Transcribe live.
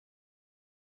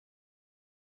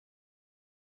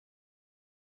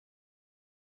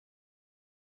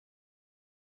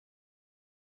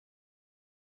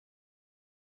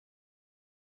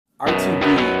RTB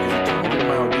is a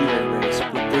 200-mile relay race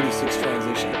with 36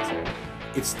 transitions.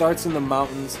 It starts in the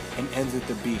mountains and ends at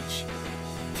the beach.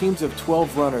 Teams of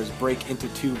 12 runners break into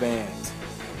 2 vans.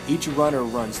 Each runner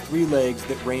runs 3 legs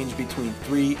that range between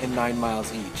 3 and 9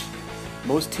 miles each.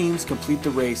 Most teams complete the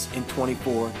race in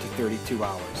 24 to 32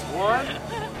 hours. 1,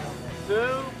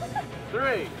 2,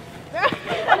 3.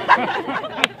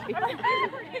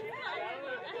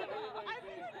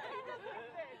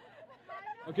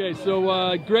 Okay,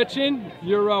 so Gretchen,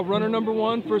 you're runner number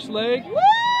 1, first leg.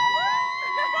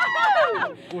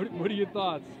 What are your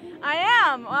thoughts? I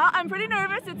am. Well, I'm pretty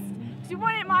nervous. It's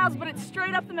 2.8 miles, but it's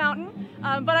straight up the mountain.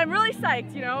 But I'm really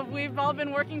psyched. You know, we've all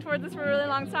been working towards this for a really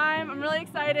long time. I'm really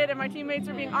excited, and my teammates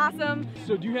are being awesome.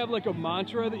 So do you have like a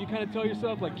mantra that you kind of tell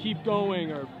yourself, like keep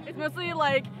going, or? It's mostly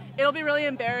like, it'll be really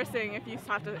embarrassing if you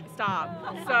have to stop.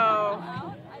 So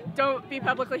don't be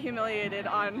publicly humiliated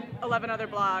on 11 other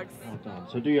blogs.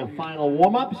 So do your final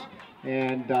warm-ups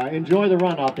and enjoy the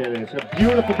run out there. It's a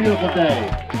beautiful, beautiful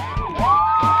day.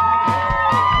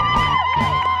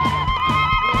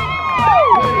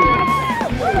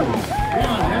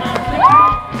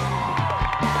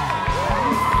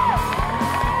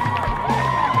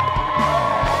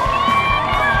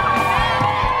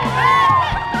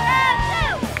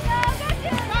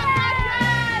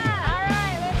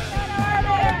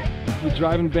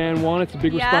 Driving band 1, it's a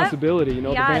big responsibility. You know,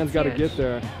 the band's got to get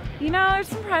there. You know, there's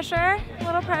some pressure, a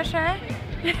little pressure.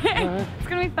 It's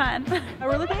gonna be fun.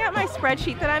 We're looking at my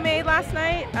spreadsheet that I made last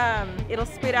night. It'll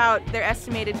spit out their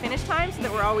estimated finish time so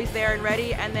that we're always there and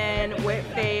ready, and then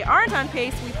if they aren't on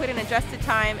pace, we put an adjusted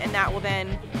time, and that will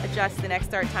then adjust the next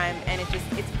start time, and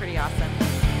it's pretty awesome.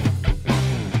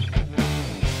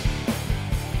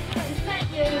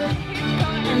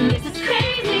 And this is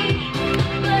crazy,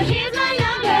 but here's my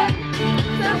number.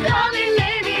 So call me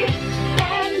maybe,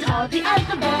 and all the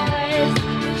other boys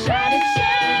try to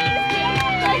chase me,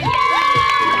 but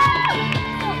yeah.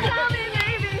 So call me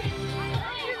maybe,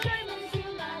 you turn into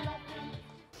my love.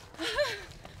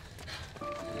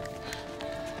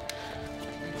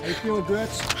 How you feeling,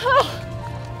 Gretch? Oh,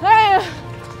 I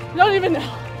don't even know.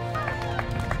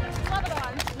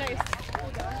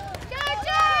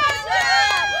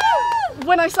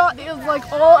 When I saw it, it was like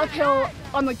all uphill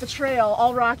on like the trail,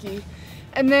 all rocky,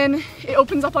 and then it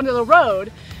opens up onto the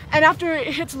road, and after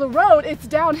it hits the road, it's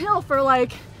downhill for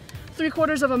like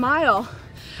 3/4 of a mile,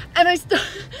 and I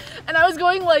was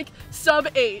going like sub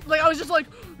 8, like I was just like,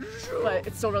 but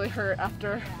it still really hurt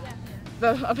after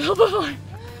the uphill before,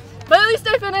 but at least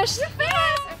I finished.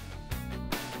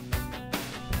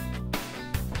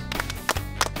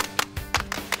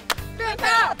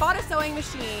 I bought a sewing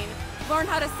machine, learned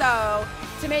how to sew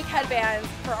to make headbands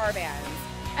for our bands.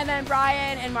 And then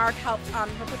Brian and Mark helped her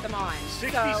put them on.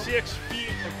 66 feet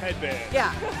of headbands.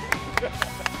 Yeah.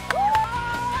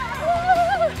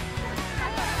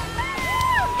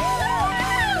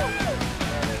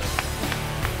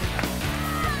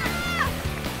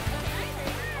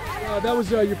 That was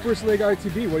your first leg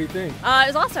RTB. What do you think? It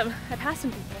was awesome. I passed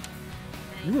some people.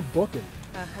 You were booking.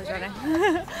 I was running.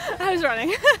 I was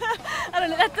running. I don't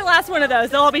know. That's the last one of those.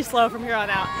 They'll all be slow from here on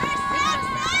out.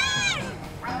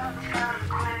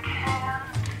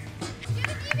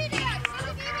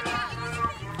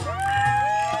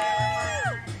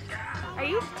 Are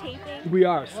you taping? We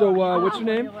are. So what's your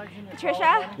name?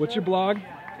 Patricia. What's your blog?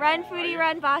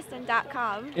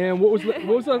 RunFoodieRunBoston.com. And what was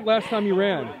the last time you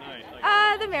ran?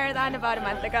 The marathon about a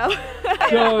month ago.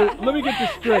 So let me get this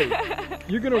straight.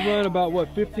 You're going to run about what,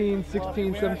 15,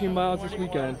 16, 17 miles this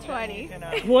weekend? 20.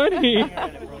 20?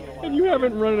 And you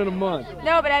haven't run in a month.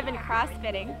 No, but I've been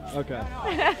crossfitting. Okay.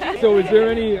 So is there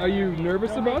are you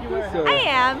nervous about this? Or? I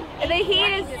am. The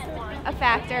heat is a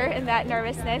factor in that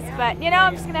nervousness, but you know,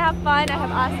 I'm just going to have fun. I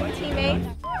have awesome teammates.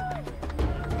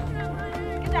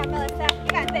 Good job, Melissa. You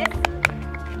got this.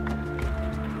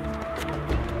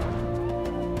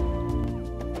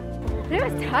 It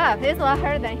was tough. It was a lot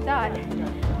harder than I thought.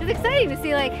 It was exciting to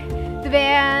see like the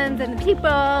vans and the people,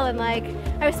 and like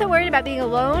I was so worried about being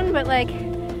alone, but like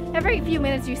every few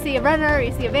minutes you see a runner or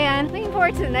you see a van. Looking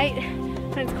forward to the night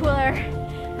when it's cooler.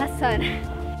 That's fun.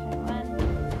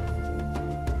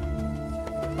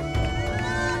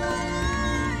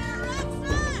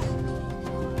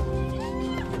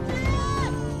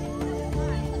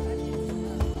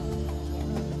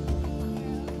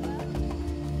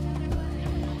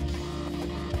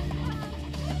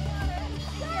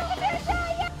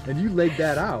 And you laid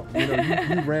that out. You know,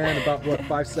 you ran about what,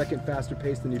 5 seconds faster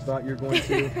pace than you thought you were going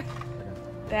to.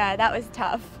 Yeah, that was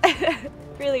tough.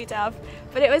 Really tough.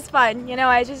 But it was fun. You know,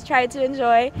 I just tried to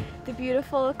enjoy the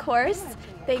beautiful course.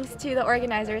 Thanks to the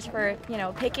organizers for, you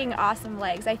know, picking awesome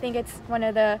legs. I think it's one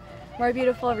of the more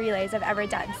beautiful relays I've ever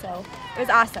done, so it was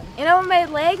awesome. You know, my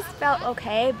legs felt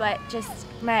okay, but just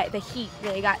the heat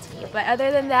really got to me. But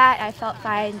other than that, I felt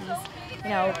fine. These, you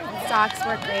know, socks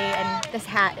were great, and this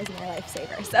hat is my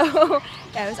lifesaver. So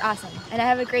yeah, it was awesome. And I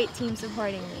have a great team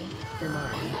supporting me.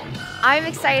 I'm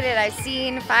excited. I've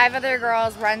seen 5 other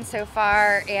girls run so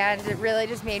far, and it really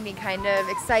just made me kind of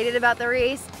excited about the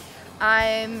race.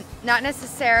 I'm not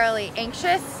necessarily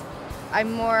anxious.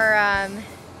 I'm more, I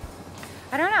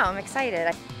don't know, I'm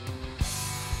excited. Here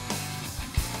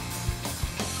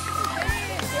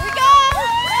we go!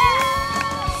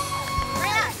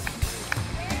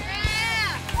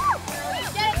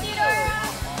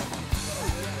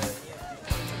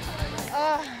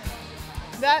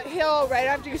 That hill right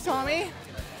after you saw me,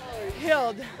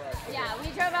 killed. Yeah,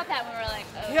 we drove up that when we were like,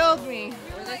 oh. Killed me.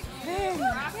 We're like, hey.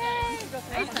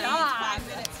 Nice job. 5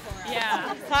 minutes for it.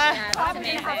 Yeah. That's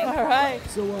amazing. All right.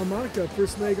 So Monica,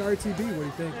 first leg RTB, what do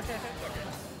you think?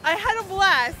 I had a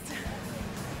blast,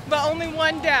 but only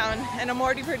 1 down, and I'm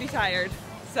already pretty tired.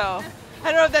 So I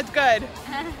don't know if that's good.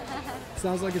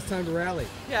 Sounds like it's time to rally.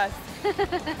 Yes.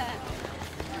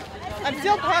 I'm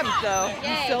still pumped though.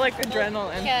 I'm still like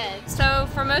adrenaline. Good. So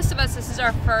for most of us, this is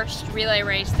our first relay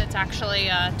race that's actually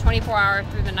 24 hours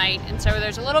through the night, and so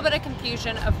there's a little bit of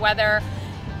confusion of whether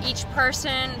each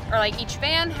person or like each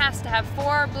van has to have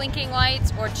 4 blinking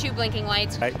lights or 2 blinking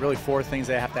lights. Right, really 4 things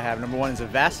they have to have. Number 1 is a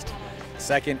vest.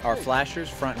 Second are flashers,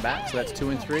 front and back, so that's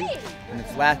 2 and 3. And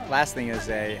the last thing is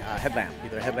a headlamp,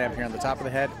 either a headlamp here on the top of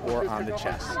the head or on the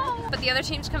chest. But the other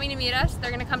team's coming to meet us. They're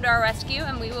going to come to our rescue,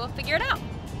 and we will figure it out.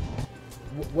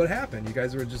 What happened? You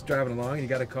guys were just driving along and you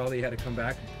got a call that you had to come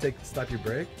back, stop your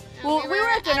break? Well, we were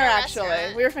at dinner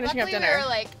actually. We were finishing up Luckily, dinner. we were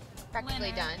like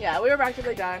practically done. Yeah, we were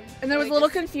practically done. And there was a little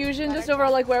confusion just over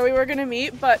like where we were gonna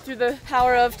meet, but through the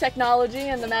power of technology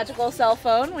and the magical cell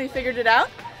phone, we figured it out,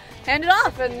 handed it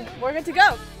off, and we're good to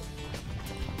go.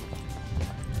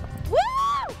 Woo!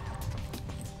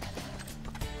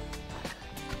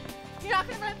 You're not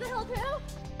gonna run up the hill too?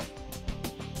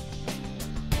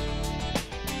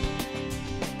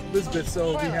 Elizabeth,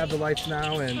 so we have the lights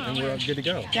now and we're good to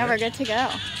go. Yeah, we're good to go.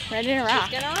 Ready to rock.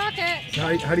 She's gonna rock it. So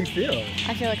how do you feel?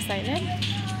 I feel excited,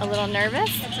 a little nervous.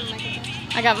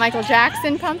 I got Michael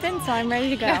Jackson pumping, so I'm ready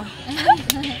to go.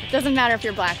 Doesn't matter if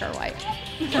you're black or white.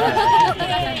 Have a good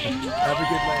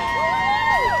night.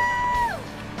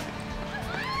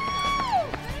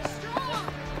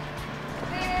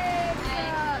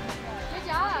 Good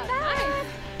job. Nice.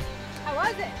 How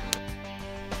was it?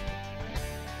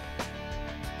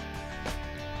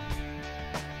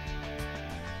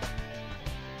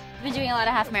 I've been doing a lot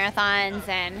of half marathons,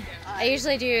 and I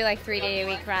usually do like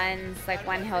 3-day-a-week runs, like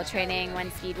 1 hill training,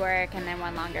 1 speed work, and then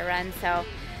 1 longer run. So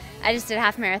I just did a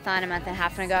half marathon a month and a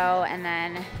half ago, and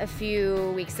then a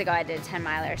few weeks ago I did a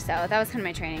 10-miler. So that was kind of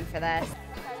my training for this.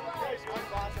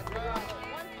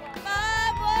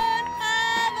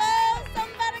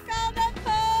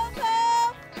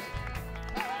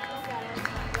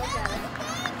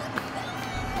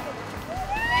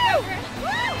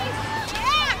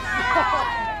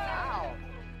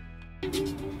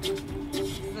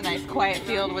 Nice quiet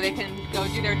field where they can go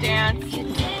do their dance.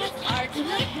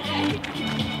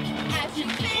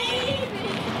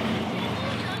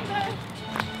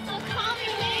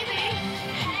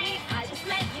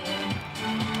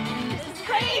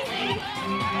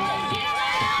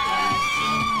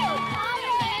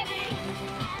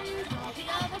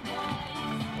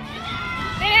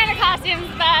 Banana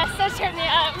costume's best, so turn me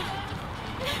up.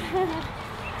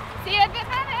 See you at the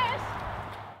finish.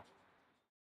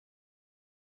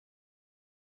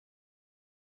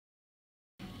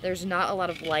 There's not a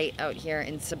lot of light out here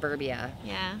in suburbia.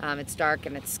 Yeah. It's dark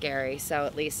and it's scary, so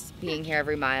at least being here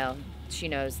every mile, she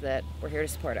knows that we're here to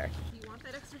support her. You want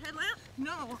that extra headlamp?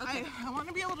 No, okay. I want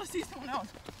to be able to see someone else.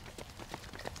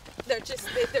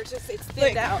 It's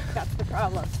thinned out. That's the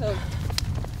problem. So,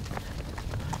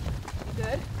 you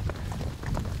good?